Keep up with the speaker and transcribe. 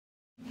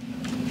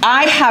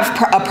I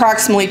have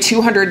approximately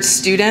 200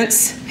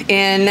 students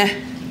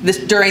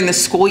during the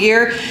school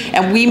year,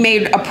 and we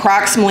made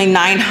approximately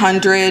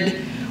 900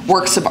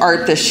 works of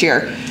art this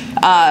year.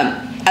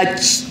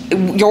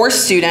 Your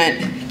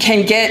student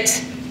can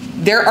get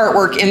their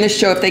artwork in the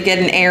show if they get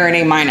an A or an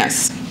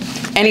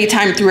A-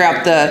 anytime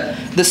throughout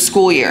the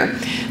school year.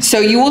 So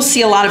you will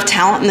see a lot of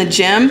talent in the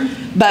gym,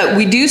 but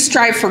we do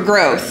strive for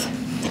growth.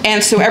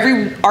 And so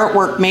every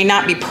artwork may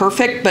not be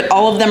perfect, but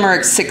all of them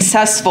are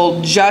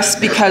successful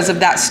just because of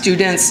that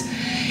student's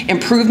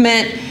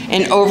improvement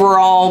and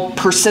overall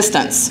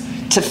persistence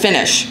to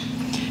finish.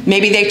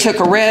 Maybe they took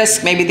a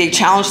risk, maybe they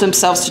challenged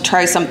themselves to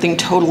try something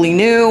totally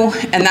new,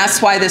 and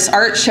that's why this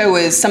art show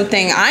is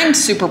something I'm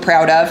super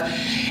proud of,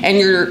 and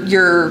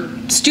your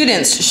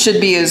students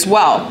should be as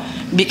well,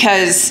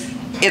 because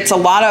it's a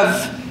lot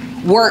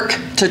of work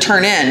to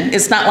turn in.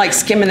 It's not like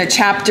skimming a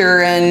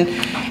chapter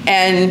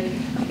and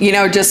you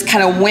know, just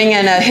kind of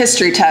winging a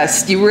history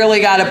test. You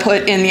really got to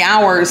put in the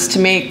hours to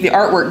make the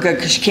artwork good,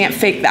 because you can't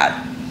fake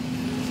that.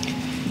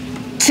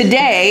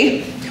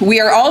 Today, we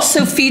are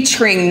also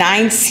featuring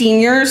 9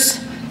 seniors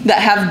that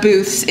have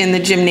booths in the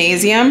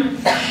gymnasium.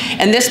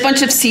 And this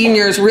bunch of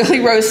seniors really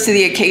rose to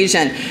the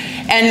occasion.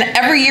 And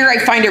every year I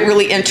find it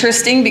really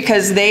interesting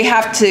because they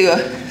have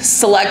to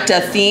select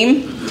a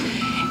theme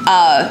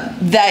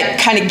that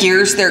kind of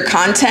gears their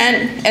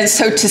content. And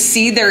so to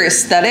see their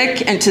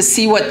aesthetic and to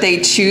see what they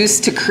choose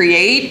to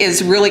create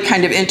is really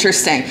kind of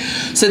interesting.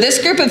 So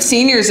this group of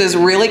seniors is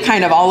really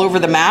kind of all over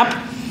the map.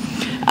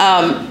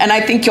 And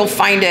I think you'll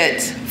find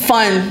it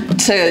fun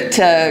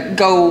to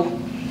go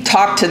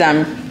talk to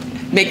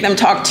them, make them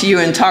talk to you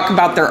and talk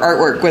about their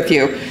artwork with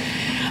you.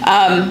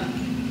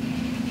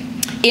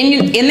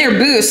 In their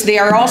booths, they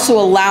are also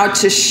allowed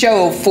to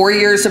show 4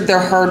 years of their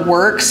hard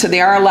work. So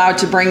they are allowed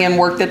to bring in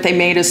work that they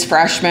made as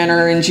freshmen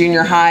or in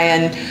junior high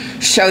and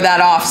show that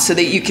off so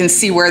that you can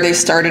see where they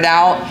started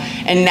out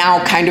and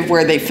now kind of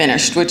where they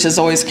finished, which is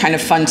always kind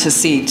of fun to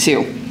see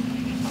too.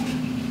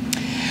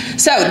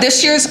 So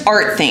this year's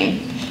art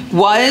theme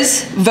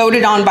was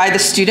voted on by the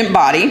student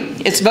body.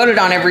 It's voted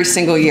on every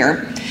single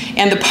year.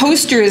 And the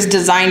poster is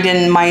designed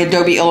in my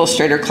Adobe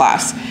Illustrator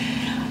class.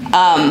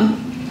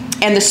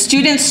 And the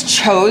students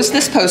chose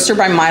this poster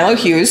by Milo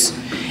Hughes,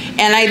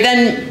 and I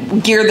then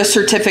gear the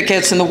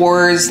certificates and the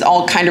words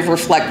all kind of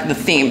reflect the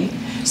theme.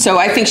 So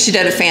I think she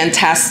did a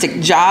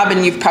fantastic job,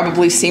 and you've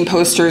probably seen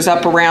posters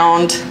up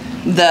around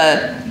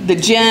the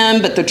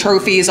gym, but the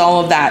trophies,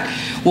 all of that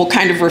will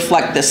kind of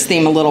reflect this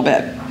theme a little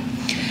bit.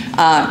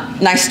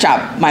 Nice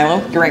job,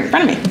 Milo, you're right in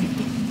front of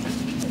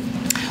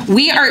me.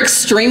 We are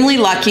extremely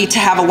lucky to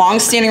have a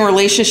long-standing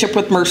relationship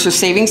with Mercer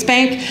Savings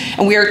Bank,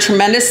 and we are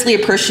tremendously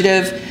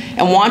appreciative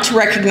and want to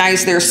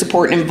recognize their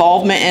support and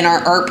involvement in our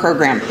art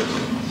program.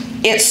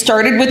 It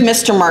started with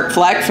Mr. Mark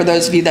Fleck, for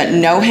those of you that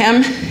know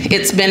him.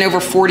 It's been over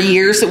 40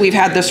 years that we've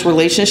had this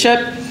relationship.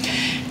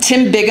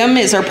 Tim Bigham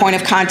is our point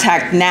of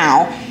contact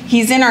now.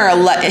 He's in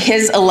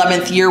his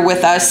 11th year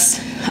with us.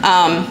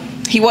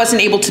 He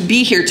wasn't able to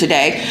be here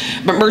today,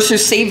 but Mercer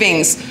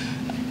Savings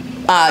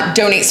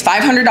donates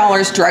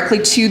 $500 directly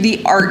to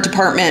the art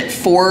department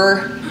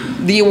for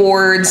the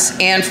awards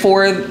and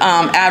for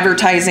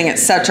advertising,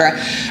 etc.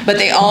 But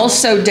they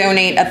also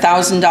donate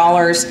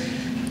 $1,000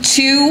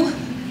 to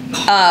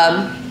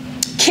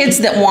kids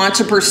that want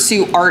to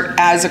pursue art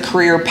as a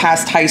career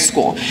past high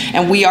school.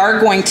 And we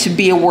are going to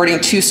be awarding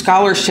 2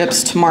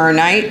 scholarships tomorrow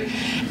night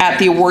at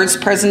the awards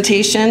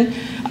presentation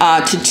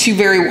to 2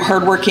 very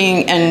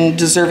hardworking and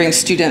deserving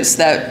students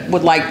that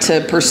would like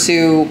to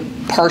pursue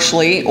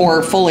partially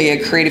or fully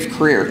a creative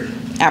career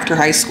after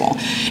high school.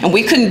 And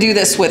we couldn't do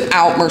this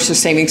without Mercer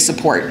Savings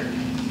support.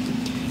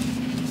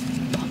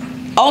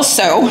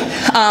 Also,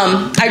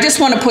 I just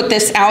want to put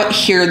this out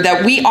here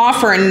that we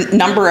offer a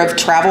number of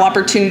travel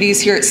opportunities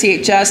here at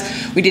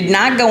CHS. We did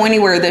not go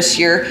anywhere this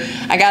year.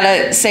 I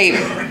gotta say,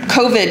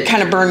 COVID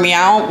kind of burned me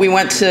out. We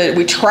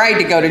tried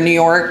to go to New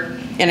York,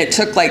 and it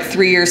took like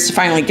 3 years to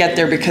finally get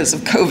there because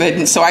of COVID,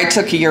 and so I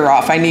took a year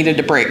off. I needed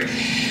a break.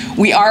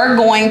 We are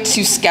going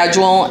to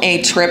schedule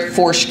a trip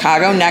for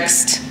Chicago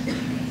next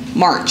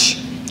March.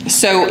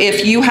 So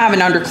if you have an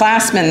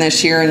underclassman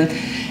this year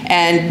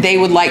and they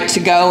would like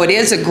to go, it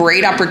is a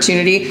great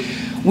opportunity.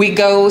 We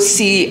go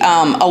see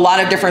a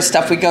lot of different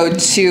stuff. We go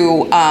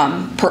to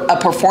a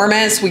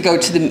performance, we go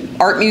to the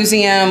art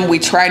museum, we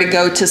try to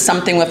go to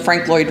something with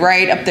Frank Lloyd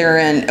Wright up there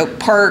in Oak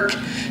Park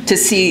to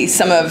see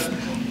some of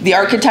the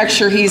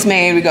architecture he's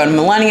made. We go to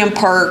Millennium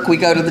Park, we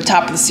go to the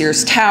top of the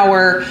Sears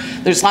Tower.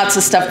 There's lots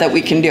of stuff that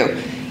we can do.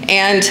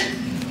 And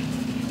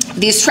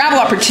these travel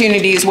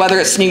opportunities, whether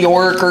it's New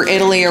York or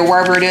Italy or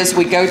wherever it is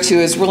we go to,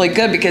 is really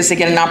good because they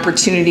get an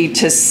opportunity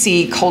to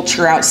see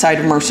culture outside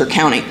of Mercer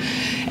County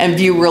and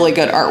view really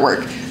good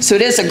artwork. So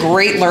it is a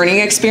great learning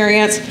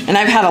experience, and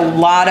I've had a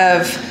lot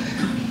of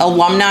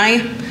alumni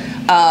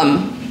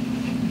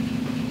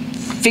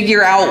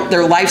figure out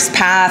their life's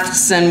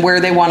paths and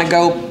where they want to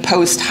go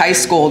post high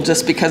school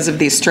just because of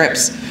these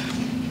trips.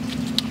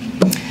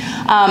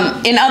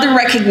 In other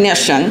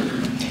recognition,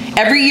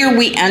 Every year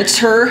we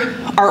enter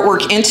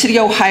artwork into the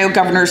Ohio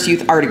Governor's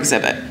Youth Art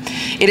Exhibit.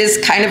 It is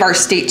kind of our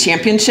state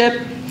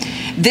championship.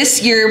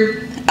 This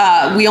year,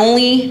 we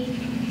only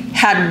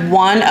had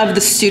one of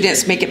the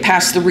students make it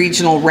past the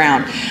regional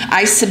round.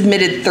 I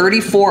submitted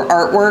 34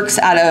 artworks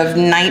out of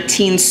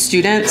 19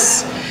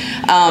 students,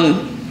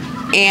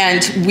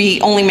 and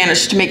we only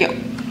managed to make it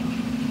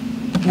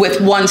with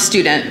one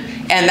student,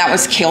 and that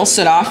was Kale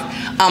Sudoff.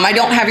 I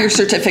don't have your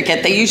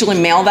certificate. They usually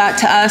mail that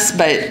to us,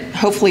 but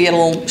hopefully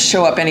it'll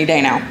show up any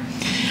day now.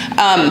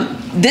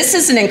 This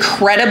is an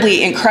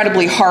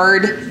incredibly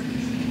hard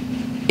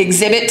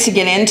exhibit to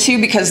get into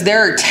because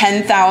there are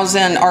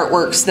 10,000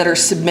 artworks that are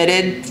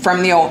submitted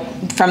from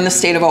the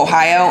state of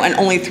Ohio, and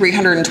only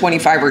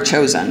 325 are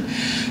chosen.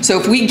 So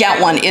if we get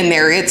one in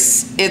there,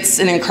 it's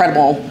an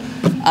incredible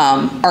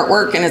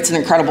artwork, and it's an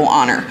incredible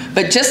honor.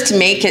 But just to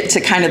make it to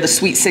kind of the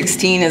Sweet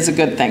 16 is a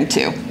good thing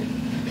too.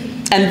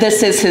 And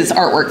this is his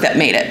artwork that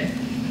made it.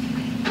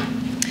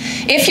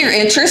 If you're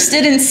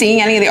interested in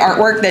seeing any of the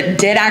artwork that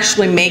did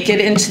actually make it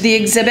into the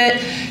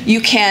exhibit,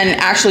 you can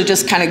actually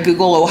just kind of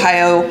Google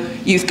Ohio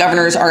Youth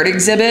Governor's Art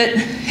Exhibit,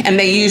 and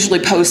they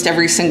usually post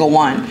every single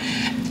one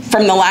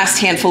from the last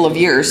handful of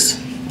years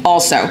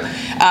also.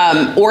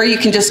 Or you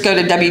can just go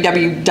to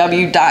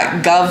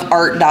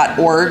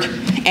www.govart.org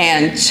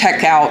and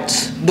check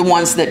out the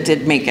ones that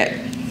did make it.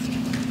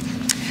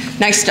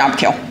 Nice job,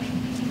 Kale.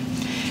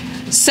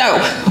 So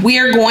we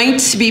are going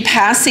to be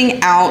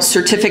passing out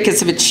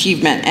certificates of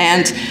achievement,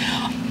 and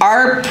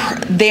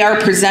they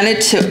are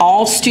presented to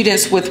all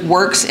students with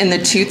works in the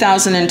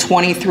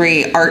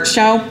 2023 art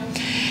show.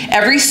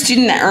 Every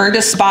student that earned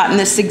a spot in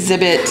this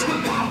exhibit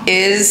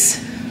is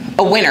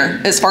a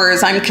winner as far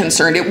as I'm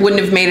concerned. It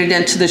wouldn't have made it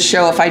into the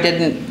show if I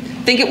didn't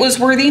think it was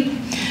worthy.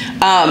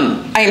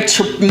 I am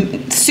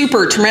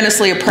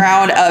tremendously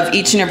proud of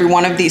each and every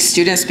one of these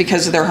students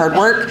because of their hard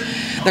work,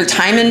 their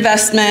time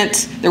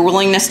investment, their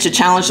willingness to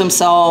challenge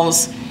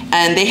themselves,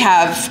 and they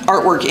have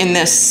artwork in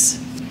this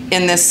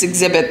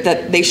exhibit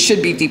that they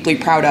should be deeply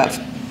proud of.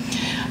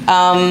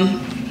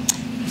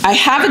 I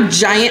have a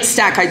giant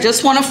stack. I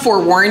just want to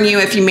forewarn you,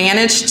 if you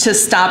managed to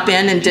stop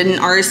in and didn't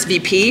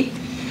RSVP,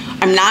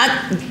 I'm not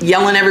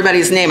yelling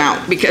everybody's name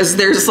out because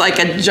there's like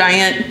a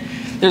giant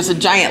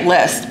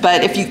list.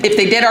 But if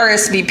they did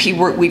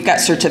RSVP, we've got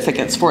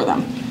certificates for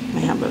them. I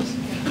have those.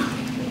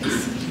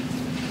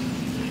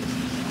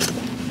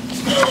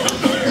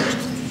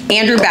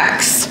 Andrew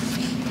Bax,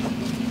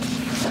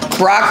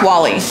 Brock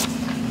Wally,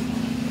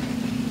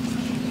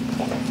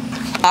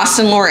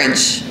 Austin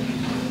Loridge,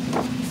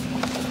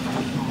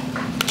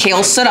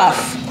 Kale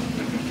Sudoff,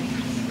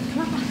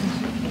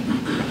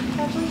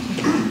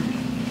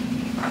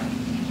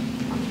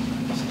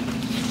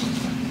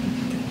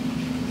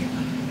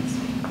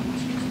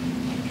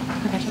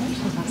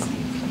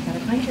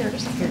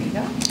 Here you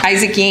go.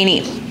 Isaac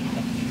Yaney,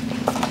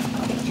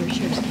 Here's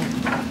yours, Karen.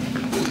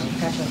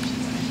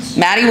 Congratulations.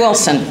 Maddie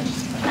Wilson,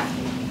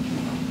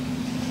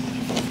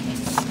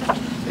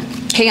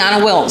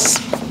 Kayana Wills,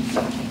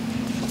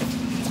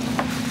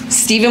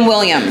 Stephen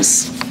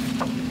Williams,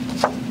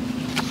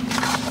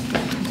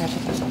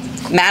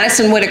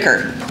 Madison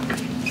Whitaker.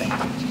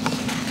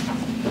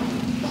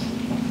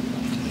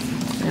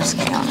 There's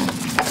Kayana.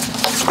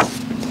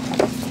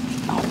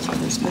 Oh,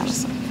 there's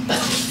Madison.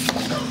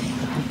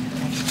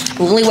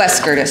 Lily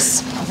West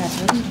Curtis.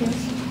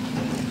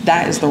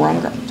 That is the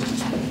wrong girl.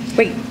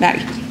 Wait,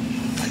 Maddie.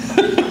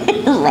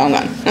 Wrong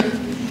one.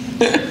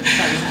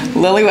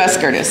 Lily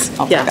West Curtis.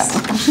 I'll pick up.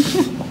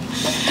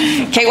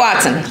 Kate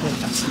Watson.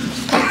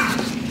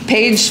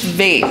 Paige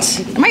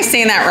Veit. Am I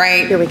saying that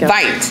right? Here we go.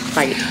 Veit.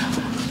 Veit.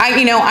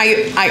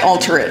 I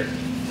alter it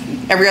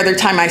every other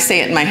time I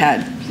say it in my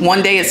head.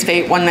 One day it's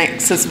Veit, one night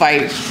it says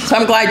Veit. So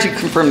I'm glad you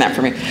confirmed that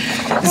for me.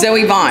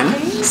 Zoe Vaughn.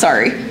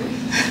 Sorry.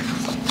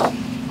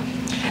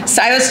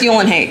 Silas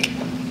Eulenhake.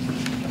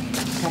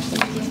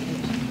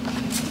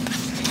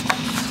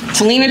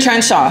 Celina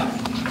Trenshaw.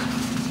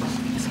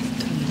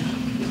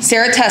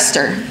 Sarah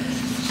Tester.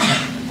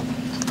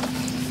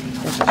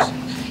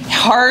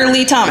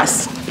 Harley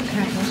Thomas.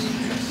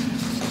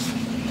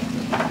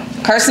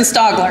 Carson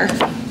Stogler.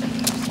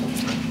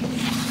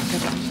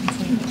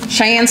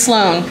 Cheyenne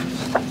Sloan.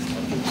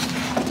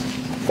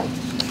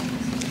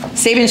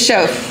 Sabin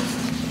Schoaf.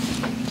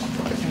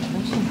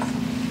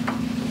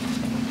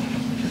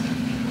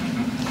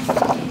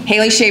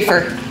 Haley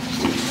Schaefer.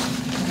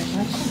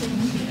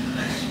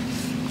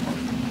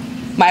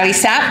 Miley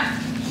Sapp.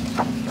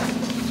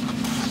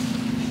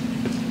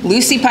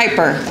 Lucy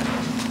Piper.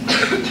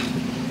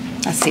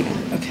 That's Sabin.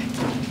 Okay.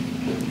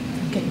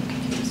 I'm getting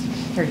confused.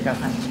 Here you go,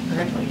 hon.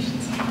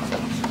 Congratulations.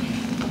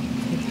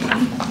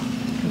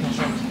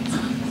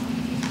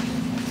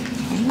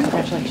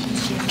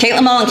 Congratulations.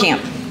 Caitlin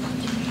Mullenkamp.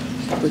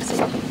 Lucy.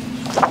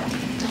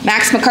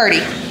 Max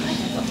McCarty.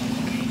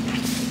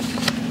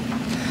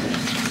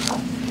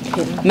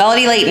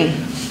 Melody Layton.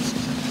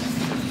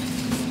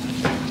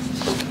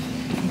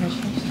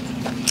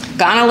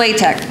 Ghana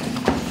Latek.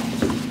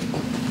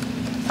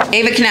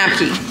 Ava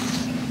Knapke.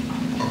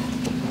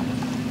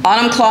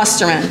 Autumn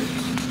Klosterman.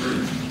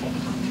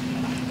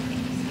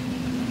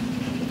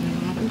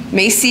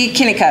 Macy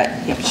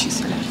Kinnicutt. Yep, she's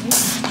here.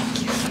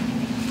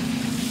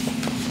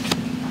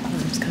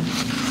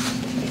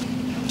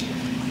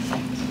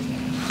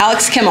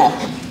 Alex Kimmel.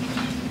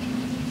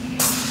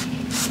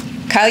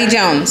 Kylie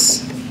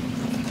Jones.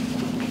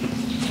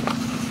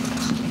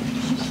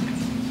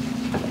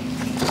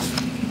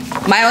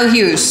 Milo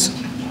Hughes.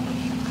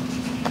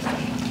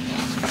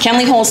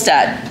 Kenley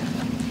Holstad.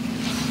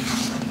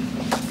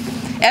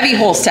 Evie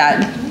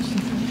Holstad.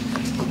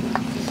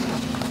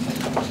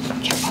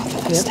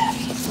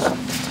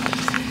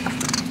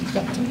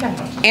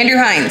 Andrew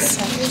Hines.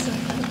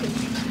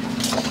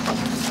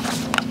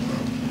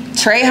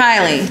 Trey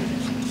Hiley.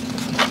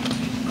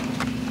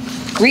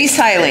 Reese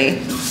Hiley.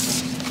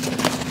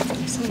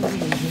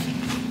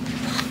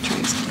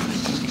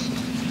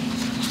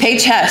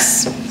 Paige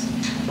Hess.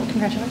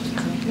 Congratulations.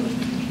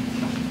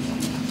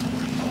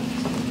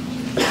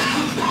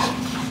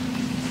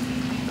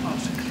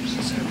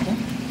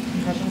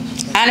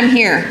 Adam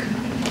Here.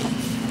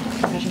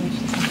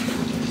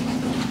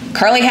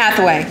 Carly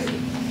Hathaway.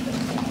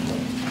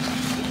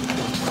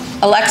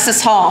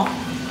 Alexis Hall.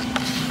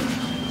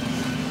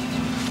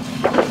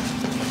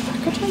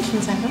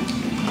 Congratulations, Adam.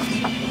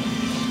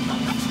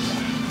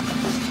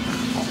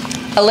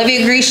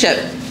 Olivia Gresham.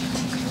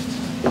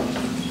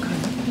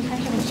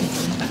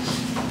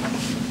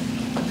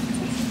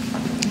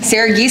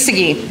 Sarah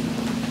Giesecke.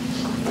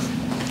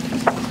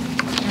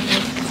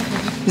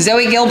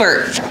 Zoe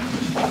Gilbert.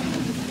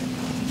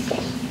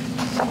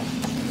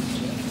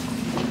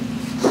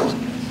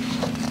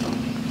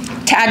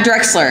 Tad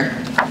Drexler.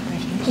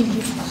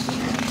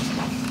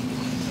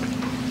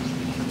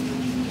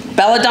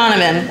 Bella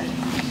Donovan.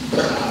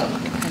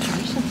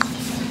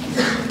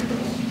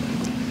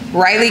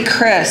 Riley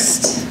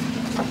Christ.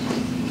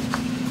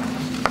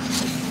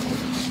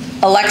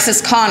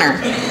 Alexis Connor.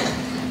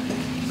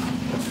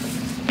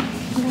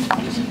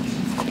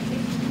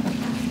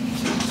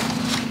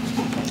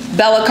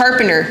 Bella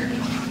Carpenter.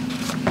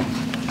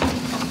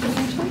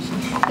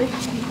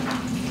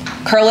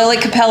 Carlili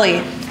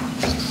Capelli.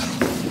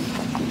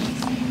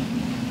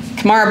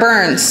 Kamara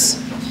Burns.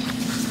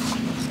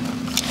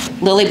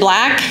 Lily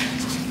Black.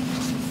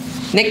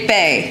 Nick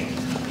Bay.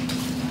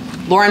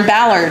 Lauren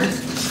Ballard.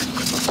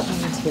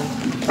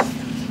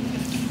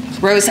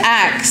 Rose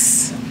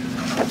Axe.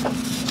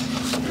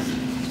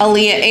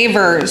 Aaliyah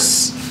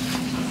Avers.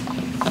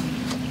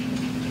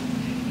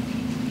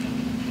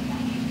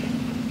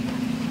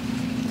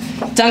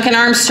 Duncan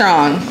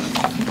Armstrong.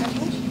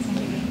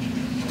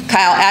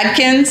 Kyle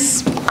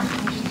Adkins.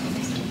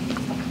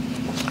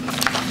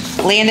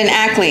 Landon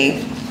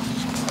Ackley.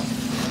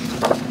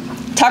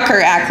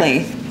 Tucker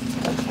Ackley.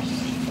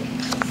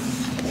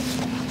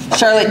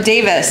 Charlotte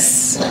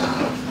Davis.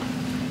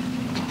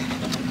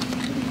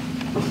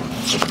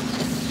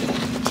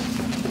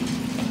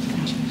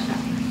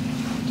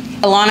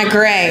 Alana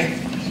Gray.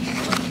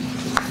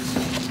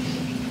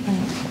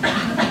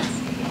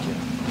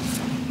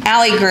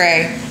 Allie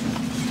Gray.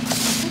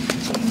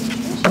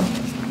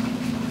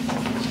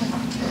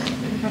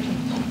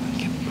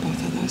 Give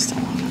both of those to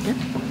Alana.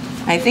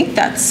 I think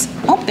that's,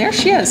 oh, there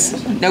she is.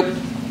 Nope,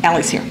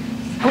 Allie's here.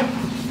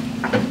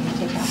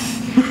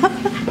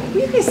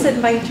 You guys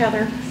sitting by each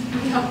other?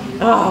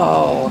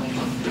 Oh.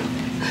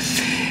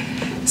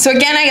 So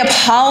again, I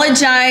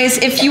apologize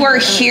if you are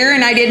here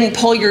and I didn't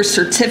pull your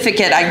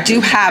certificate. I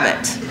do have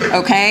it,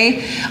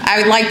 okay? I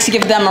would like to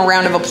give them a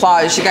round of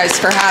applause, you guys,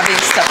 for having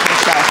stuff on the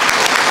show.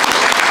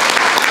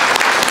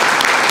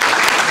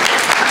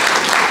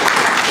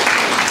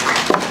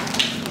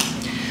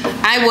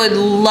 I would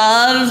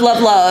love,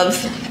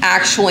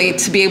 actually,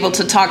 to be able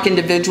to talk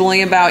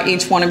individually about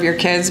each one of your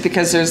kids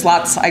because there's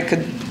lots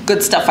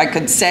good stuff I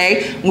could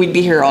say. We'd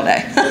be here all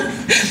day.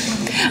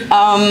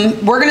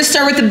 We're going to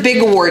start with the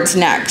big awards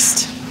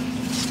next.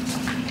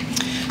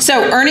 So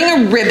earning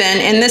a ribbon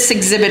in this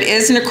exhibit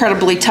is an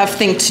incredibly tough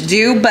thing to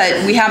do,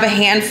 but we have a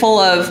handful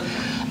of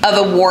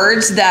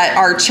awards that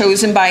are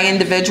chosen by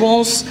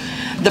individuals.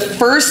 The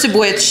first of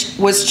which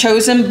was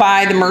chosen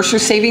by the Mercer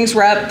Savings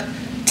rep,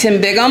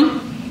 Tim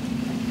Bigham.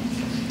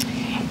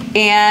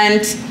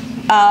 And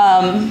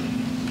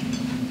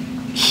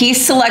he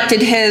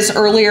selected his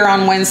earlier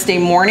on Wednesday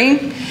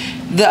morning.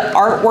 The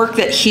artwork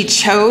that he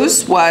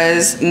chose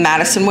was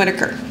Madison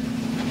Whitaker.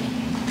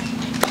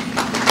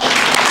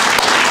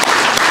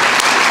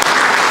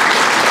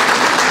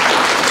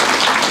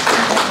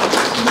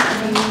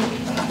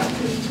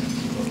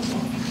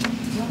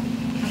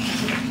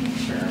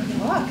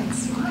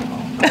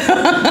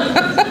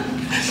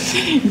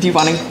 Do you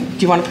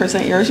want to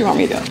present yours? You want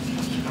me to?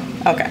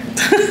 Okay.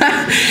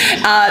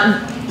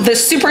 The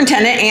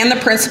superintendent and the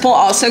principal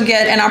also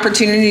get an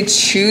opportunity to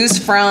choose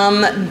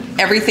from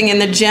everything in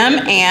the gym,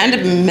 and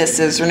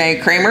Mrs. Renee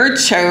Kramer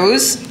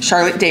chose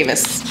Charlotte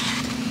Davis.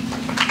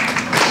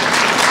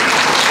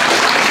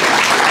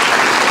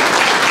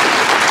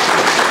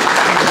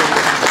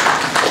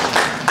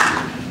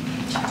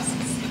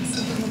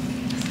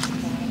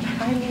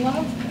 I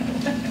love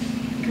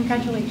it.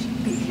 Congratulations.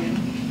 Thank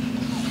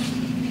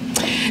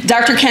you.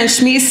 Dr. Ken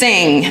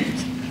Schmiesing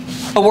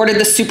awarded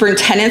the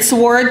Superintendent's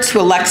Award to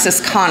Alexis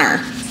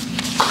Connor.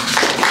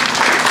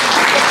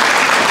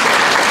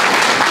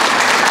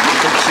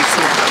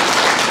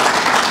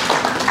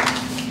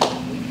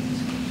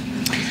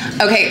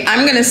 Okay,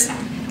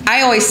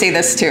 I always say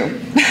this too.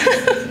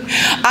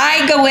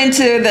 I go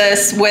into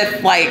this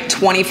with like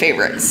 20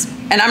 favorites,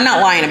 and I'm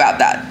not lying about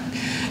that.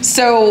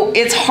 So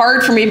it's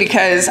hard for me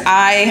because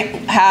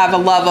I have a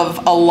love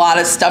of a lot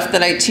of stuff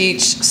that I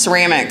teach: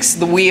 ceramics,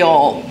 the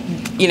wheel,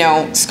 you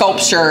know,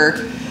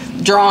 sculpture,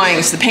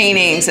 drawings, the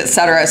paintings,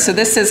 etc. So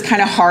this is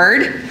kind of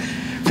hard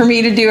for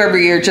me to do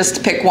every year, just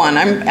to pick one.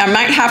 I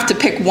might have to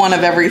pick one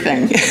of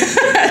everything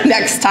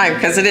next time,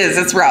 because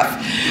it's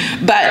rough.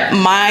 But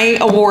my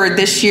award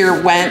this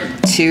year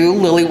went to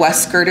Lily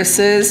West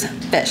Curtis's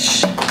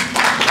Fish.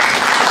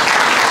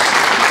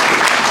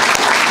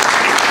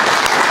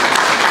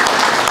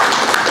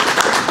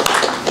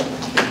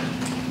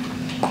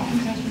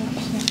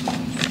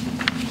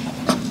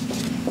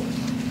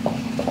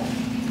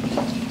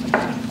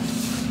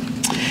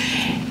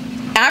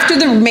 After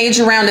the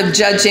major round of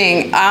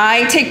judging,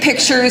 I take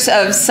pictures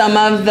of some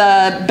of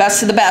the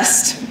best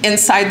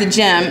inside the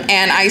gym,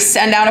 and I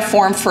send out a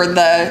form for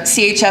the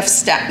CHS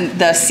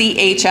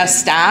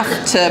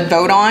staff to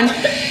vote on.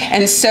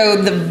 And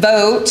so the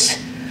vote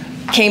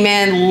came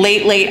in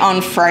late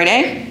on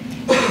Friday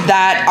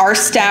that our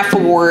staff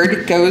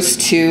award goes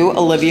to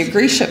Olivia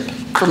Gresham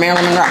for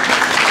Marilyn Monroe.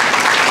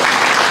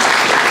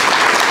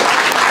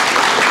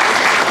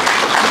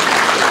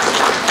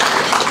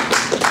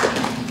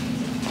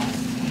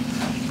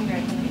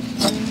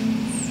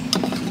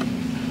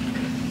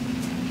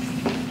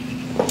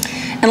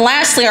 And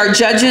lastly, our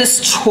Judges'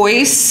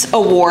 Choice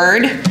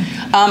Award.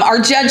 Our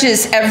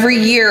judges every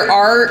year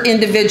are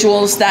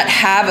individuals that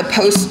have a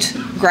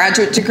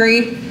postgraduate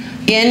degree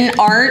in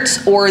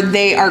art, or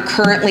they are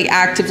currently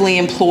actively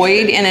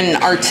employed in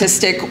an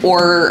artistic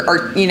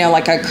or you know,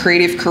 like a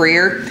creative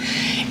career.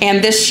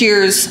 And this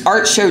year's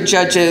art show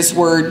judges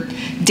were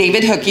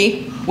David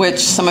Hookey, which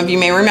some of you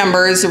may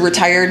remember is a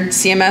retired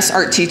CMS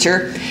art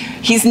teacher.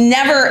 He's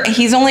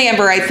only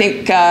ever, I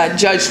think,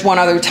 judged one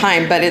other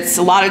time, but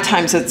a lot of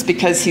times it's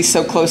because he's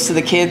so close to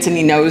the kids and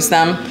he knows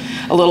them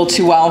a little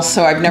too well,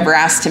 so I've never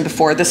asked him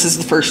before. This is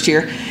the first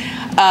year.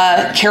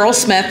 Carol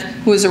Smith,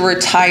 who is a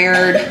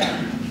retired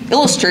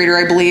illustrator,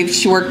 I believe.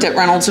 She worked at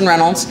Reynolds &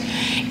 Reynolds.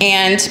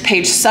 And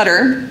Paige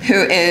Sutter, who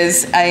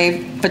is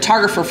a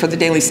photographer for the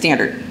Daily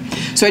Standard.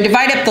 So I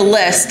divide up the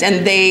list,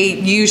 and they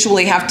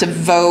usually have to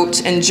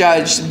vote and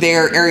judge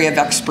their area of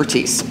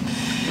expertise.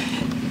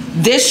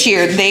 This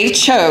year, they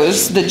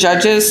chose, the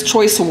Judges'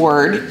 Choice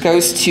Award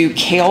goes to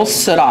Kale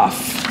Sudoff.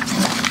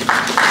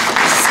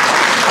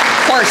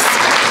 Of course.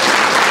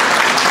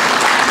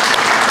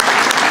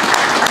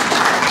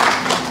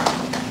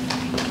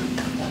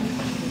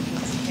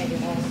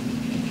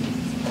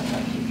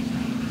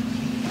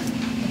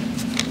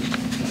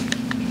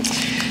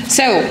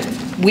 So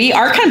we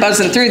are kind of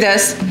buzzing through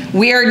this.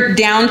 We are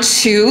down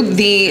to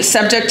the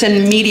Subject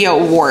and Media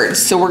Awards.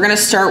 So we're going to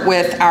start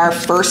with our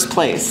first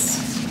place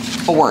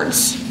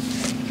awards.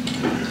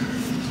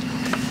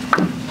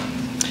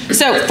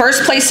 So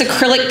first place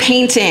acrylic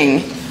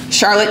painting,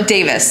 Charlotte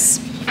Davis.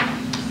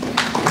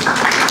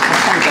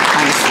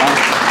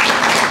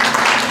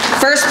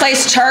 First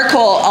place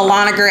charcoal,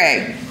 Alana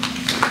Gray.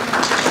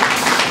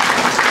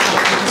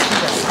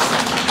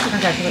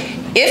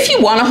 If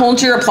you want to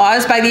hold your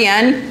applause by the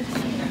end,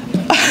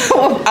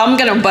 I'm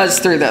going to buzz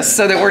through this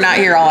so that we're not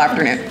here all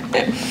afternoon.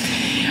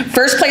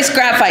 First place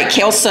graphite,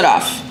 Kale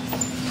Sudoff.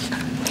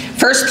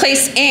 First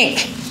place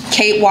ink,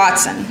 Kate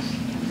Watson.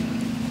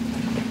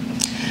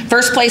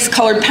 First place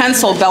colored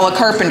pencil, Bella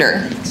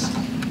Carpenter.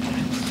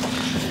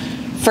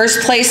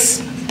 First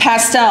place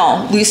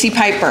pastel, Lucy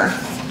Piper.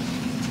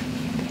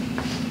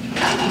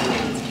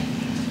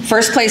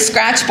 First place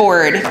scratch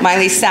board,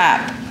 Miley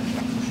Sapp.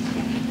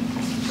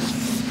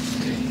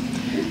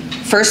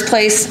 First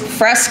place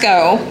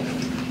fresco,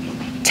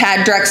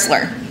 Tad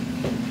Drexler.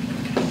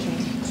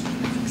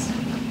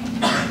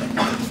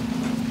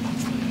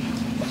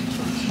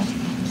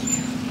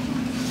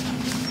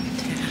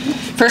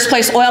 First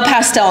place oil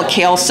pastel,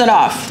 Kale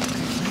Sudoff.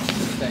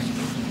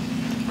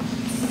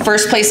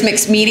 First place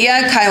mixed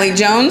media, Kylie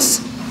Jones.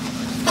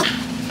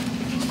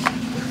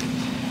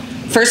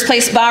 First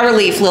place bas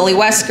relief, Lily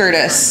West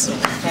Curtis.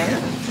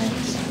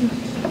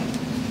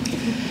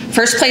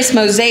 First place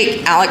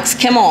mosaic, Alex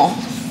Kimmel.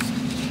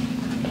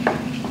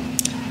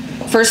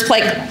 First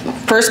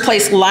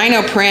place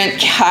lino print,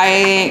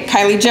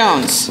 Kylie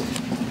Jones.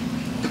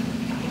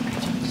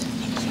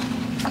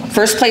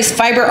 First place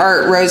fiber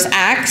art, Rose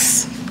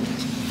Axe.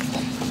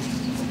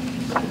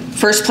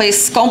 First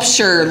place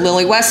sculpture,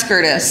 Lily West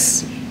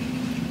Curtis.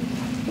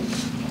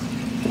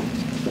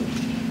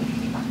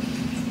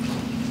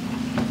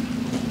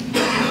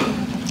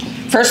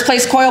 First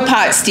place coil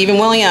pot, Stephen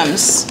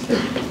Williams.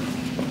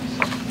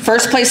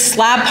 First place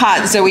slab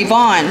pot, Zoe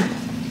Vaughn.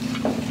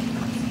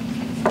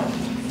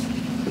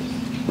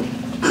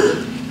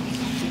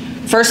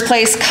 First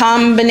place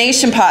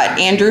combination pot,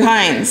 Andrew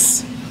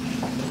Hines.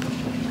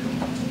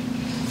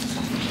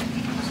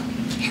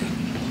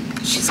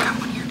 got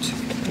one here too.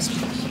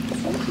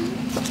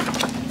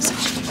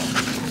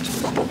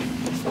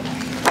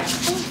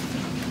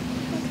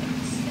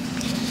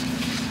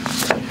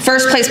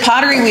 First place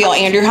pottery wheel,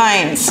 Andrew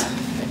Hines.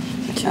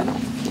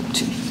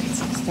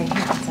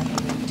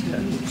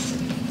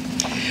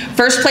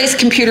 First place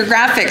computer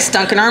graphics,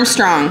 Duncan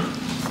Armstrong.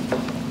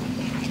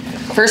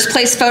 First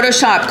place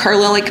Photoshop,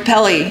 Carlili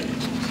Capelli.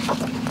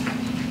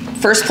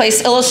 First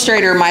place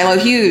illustrator, Milo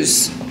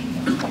Hughes.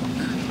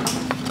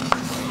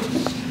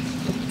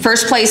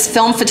 First place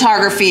film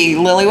photography,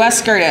 Lily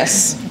West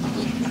Curtis.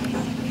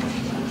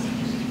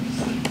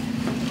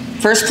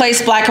 First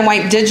place black and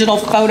white digital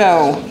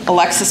photo,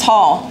 Alexis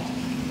Hall.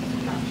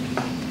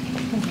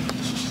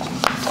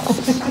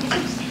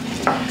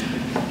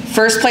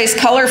 First place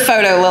color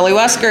photo, Lily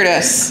West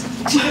Curtis.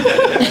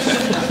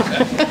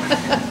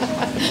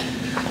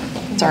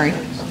 Sorry.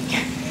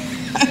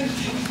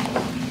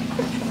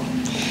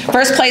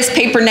 First place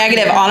paper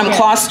negative, Autumn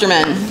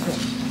Klosterman.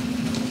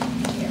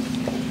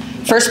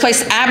 First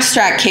place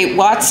abstract, Kate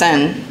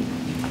Watson.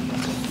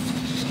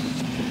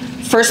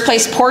 First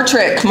place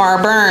portrait,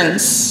 Kamara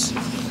Burns.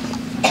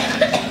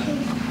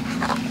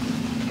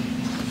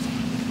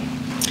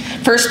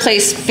 First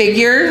place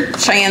figure,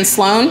 Cheyenne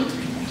Sloan.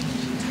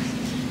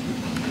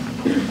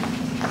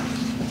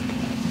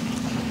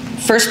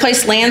 First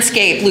place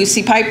landscape,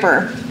 Lucy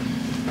Piper.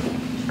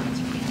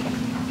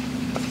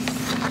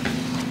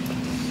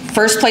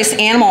 First place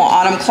animal,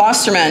 Autumn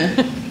Klosterman.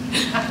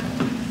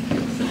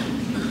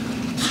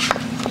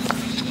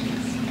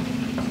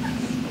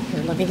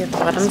 Here, let me get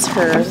the Autumn's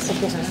hers.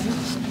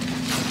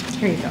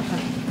 Here you go.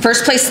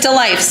 First place still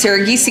life, Sarah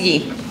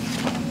Giesige.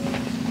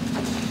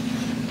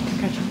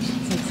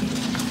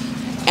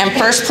 And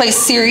first place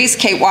series,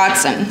 Kate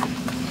Watson.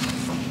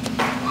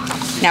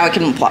 Now we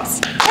can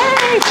applause.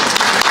 Yay!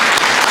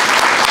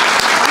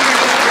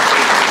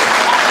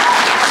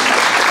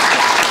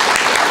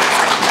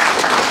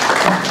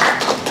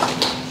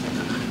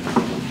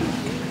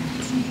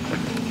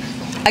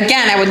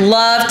 Again, I would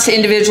love to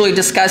individually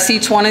discuss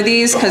each one of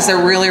these because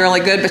they're really, really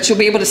good, but you'll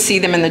be able to see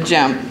them in the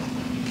gym.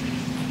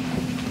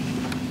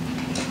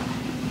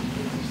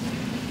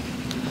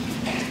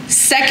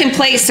 Second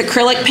place,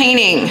 acrylic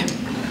painting,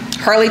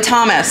 Harley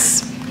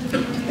Thomas.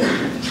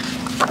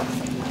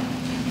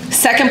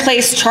 Second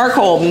place,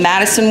 charcoal,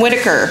 Madison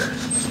Whitaker.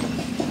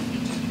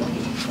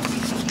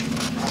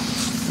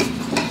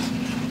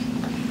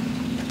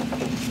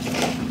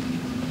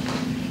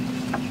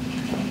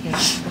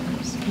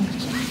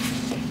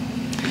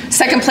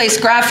 Second place,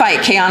 graphite,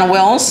 Kayana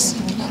Wills.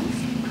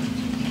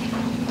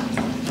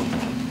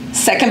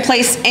 Second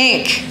place,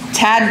 ink,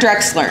 Tad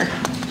Drexler.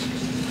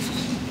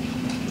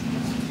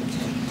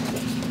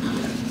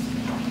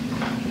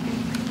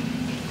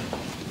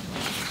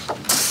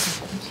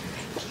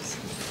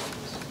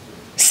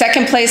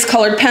 Second place,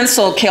 colored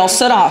pencil, Kale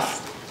Sudoff.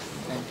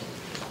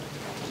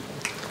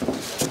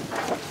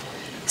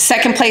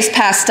 Second place,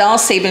 pastel,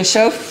 Sabin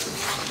Schoaf.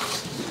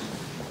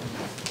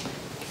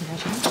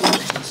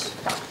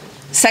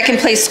 Second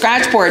place,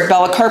 scratchboard,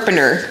 Bella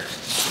Carpenter.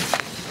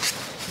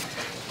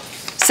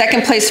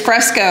 Second place,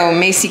 fresco,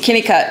 Macy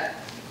Kinnicutt.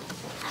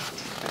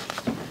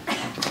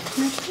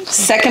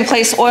 Second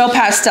place, oil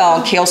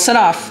pastel, Kale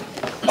Sudoff.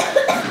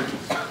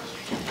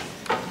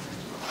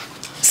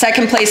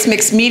 Second place,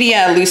 mixed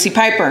media, Lucy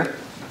Piper.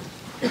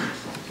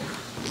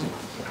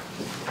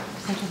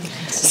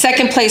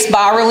 Second place,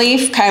 bas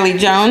relief, Kylie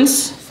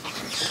Jones.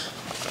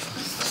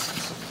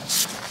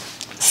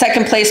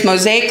 Second place,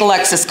 mosaic,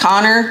 Alexis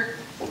Connor.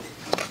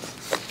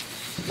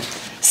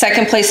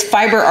 Second place,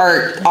 fiber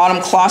art,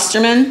 Autumn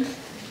Klosterman.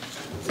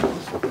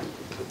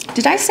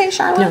 Did I say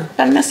Charlotte? No. Did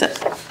I miss it?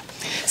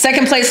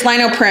 Second place,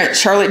 lino print,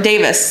 Charlotte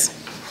Davis.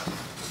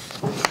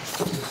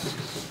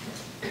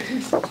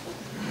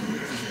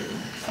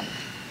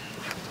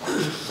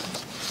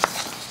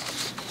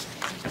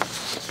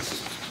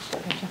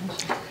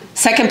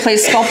 Second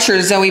place,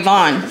 sculpture, Zoe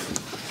Vaughn.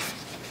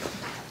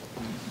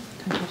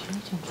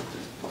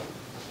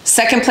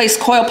 Second place,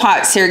 coil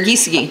pot, Sarah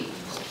Giesige.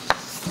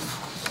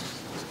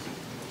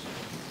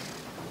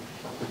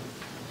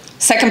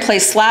 Second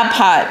place, slab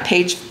pot,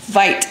 Paige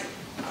Veit.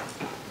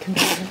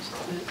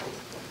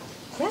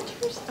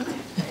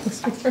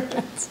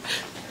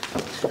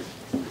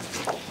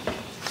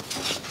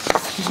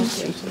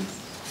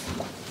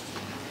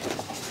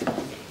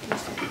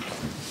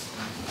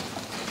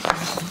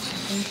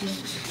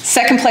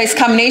 Second place,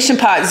 combination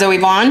pot, Zoe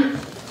Vaughn.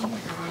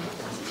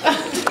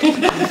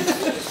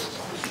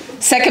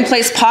 Second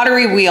place,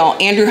 pottery wheel,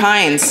 Andrew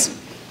Hines.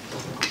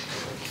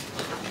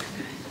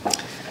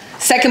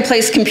 Second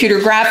place, computer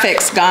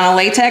graphics, Ghana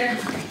Latek.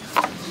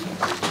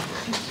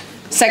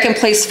 Second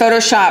place,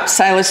 Photoshop,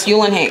 Silas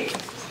Uhlenhake.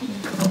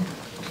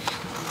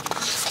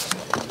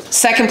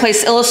 Second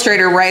place,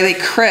 illustrator, Riley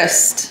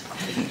Christ.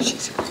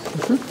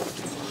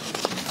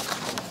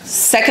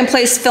 Second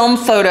place, film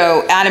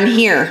photo, Adam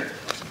Here.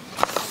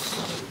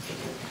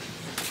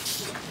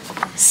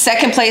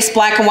 Second place,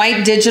 black and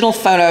white digital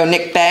photo,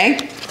 Nick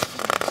Bay.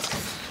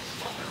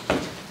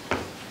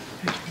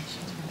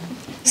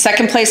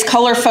 Second place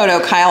color photo,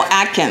 Kyle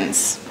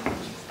Atkins.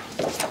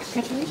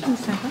 Congratulations,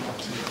 Sarah.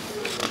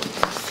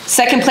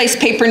 Second place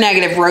paper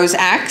negative, Rose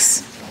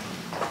Axe.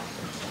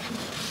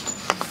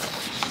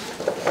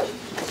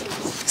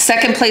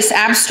 Second place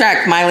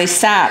abstract, Miley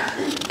Sapp.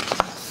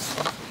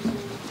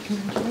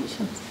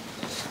 Congratulations.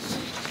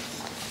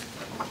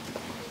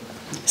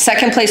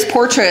 Second place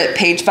portrait,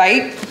 Paige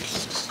Veit.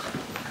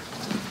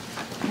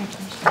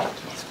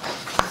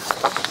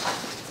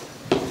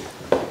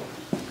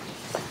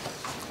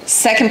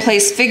 Second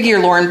place figure,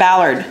 Lauren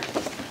Ballard.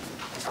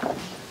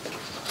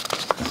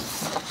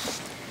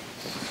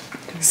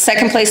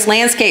 Second place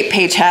landscape,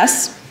 Paige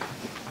Hess.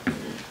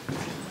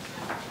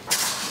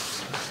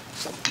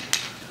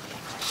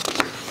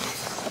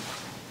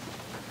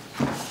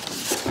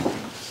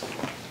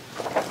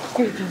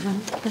 Here you go,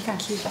 hon.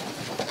 Congratulations.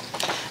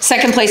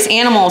 Second place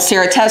animal,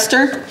 Sarah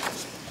Tester.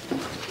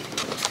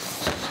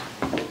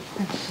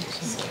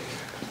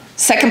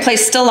 Second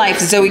place still life,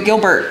 Zoe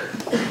Gilbert.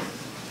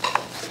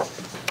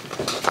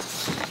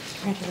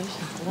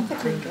 Congratulations. I love the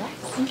green dress.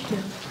 Thank you.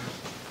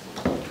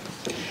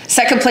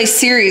 Second place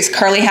series,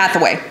 Carly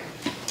Hathaway.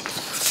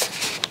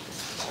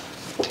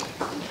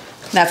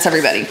 That's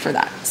everybody for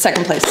that.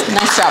 Second place.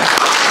 Nice job.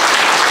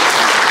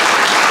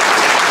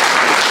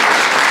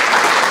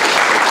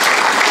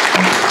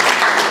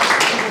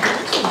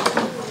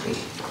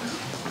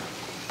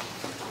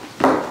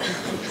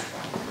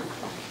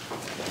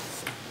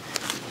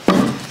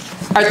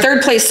 Our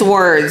third place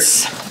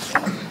awards,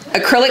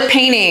 acrylic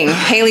painting,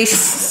 Haley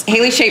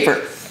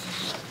Schaefer.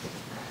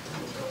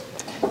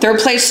 Third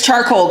place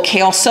charcoal,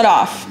 Kale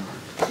Sudoff.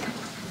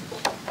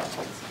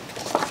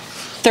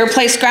 Third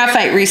place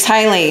graphite, Reese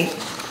Hiley.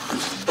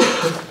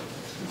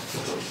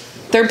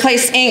 Third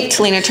place ink,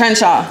 Celina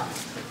Trenshaw.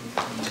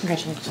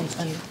 Congratulations,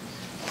 honey.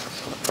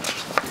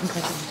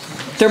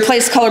 Congratulations. Third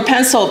place color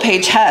pencil,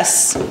 Paige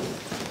Hess.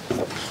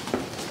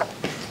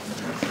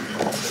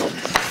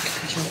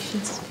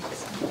 Congratulations.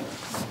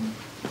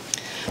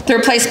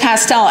 Third place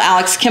pastel,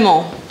 Alex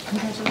Kimmel.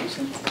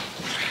 Congratulations.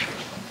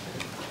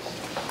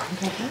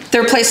 Congratulations.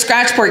 Third place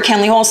scratchboard,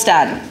 Kenley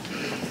Holstad.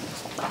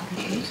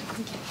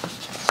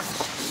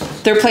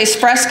 Third place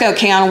fresco,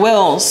 Keon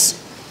Wills.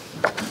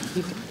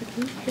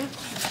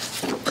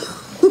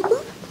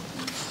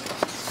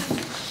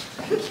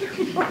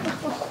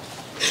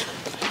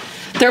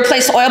 Third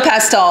place oil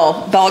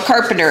pastel, Bella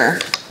Carpenter.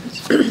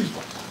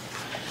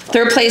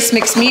 Third place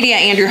mixed media,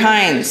 Andrew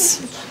Hines.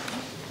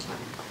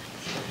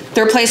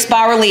 Third place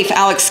bas relief,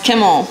 Alex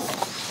Kimmel.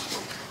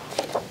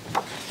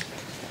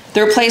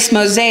 Third place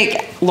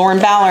mosaic, Lauren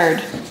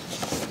Ballard.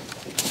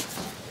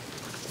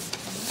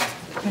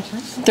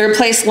 Congratulations. Third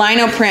place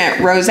lino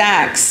print, Rose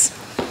Axe.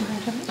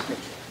 Congratulations.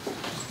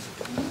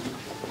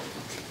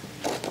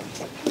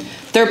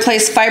 Third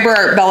place fiber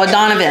art, Bella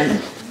Donovan.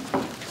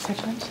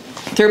 Congratulations.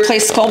 Third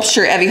place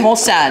sculpture, Evie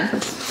Holstad.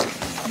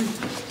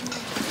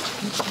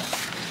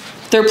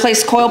 Third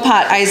place coil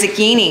pot, Isaac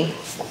Yeaney.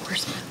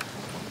 Where's my...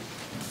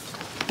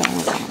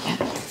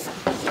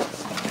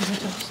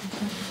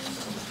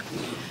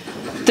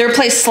 Third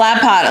place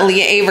slab pot,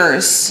 Aaliyah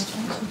Avers.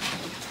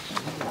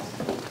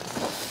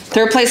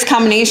 Third place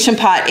combination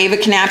pot, Ava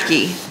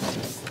Kanapke.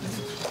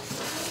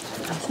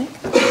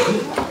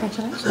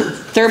 Congratulations.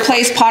 Third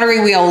place pottery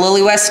wheel,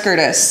 Lily West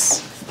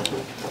Curtis.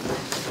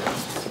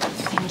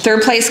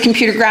 Third place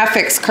computer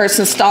graphics,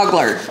 Carson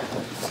Stogler.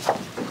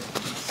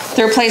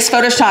 Third place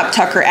Photoshop,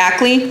 Tucker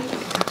Ackley.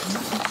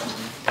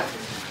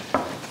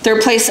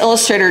 Third place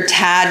illustrator,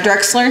 Tad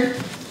Drexler.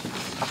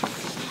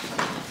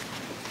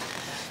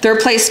 Third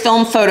place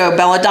film photo,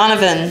 Bella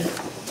Donovan.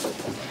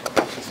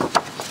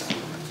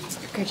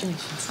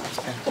 Congratulations.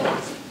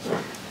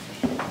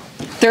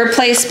 Third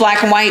place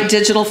black and white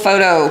digital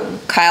photo,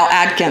 Kyle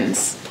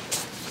Adkins.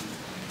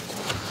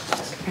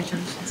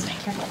 Congratulations.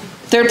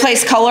 Third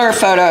place color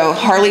photo,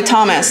 Harley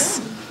Thomas.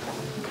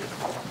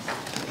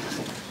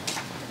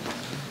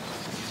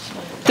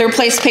 Third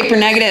place paper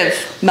negative,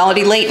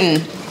 Melody Layton.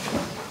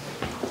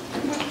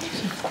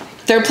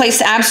 Third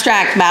place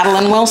abstract,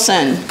 Madeline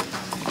Wilson.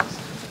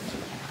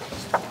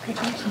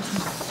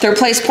 Third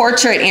place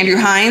portrait, Andrew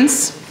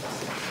Hines.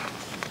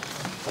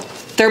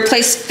 Third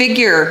place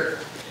figure,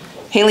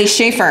 Haley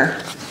Schaefer.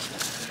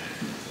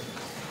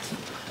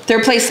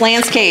 Third place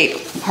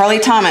landscape, Harley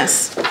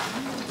Thomas.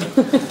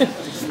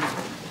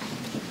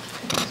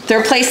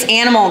 Third place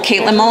animal,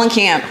 Caitlin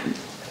Mullenkamp.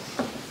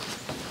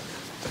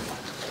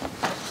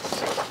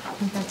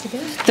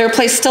 Third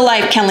place still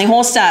life, Kenley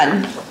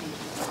Holstad.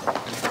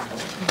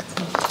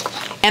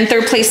 And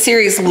third place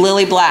series,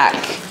 Lily Black.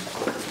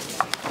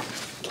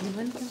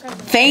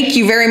 Thank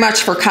you very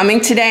much for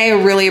coming today. I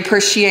really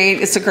appreciate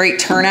it. It's a great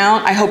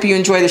turnout. I hope you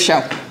enjoy the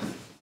show.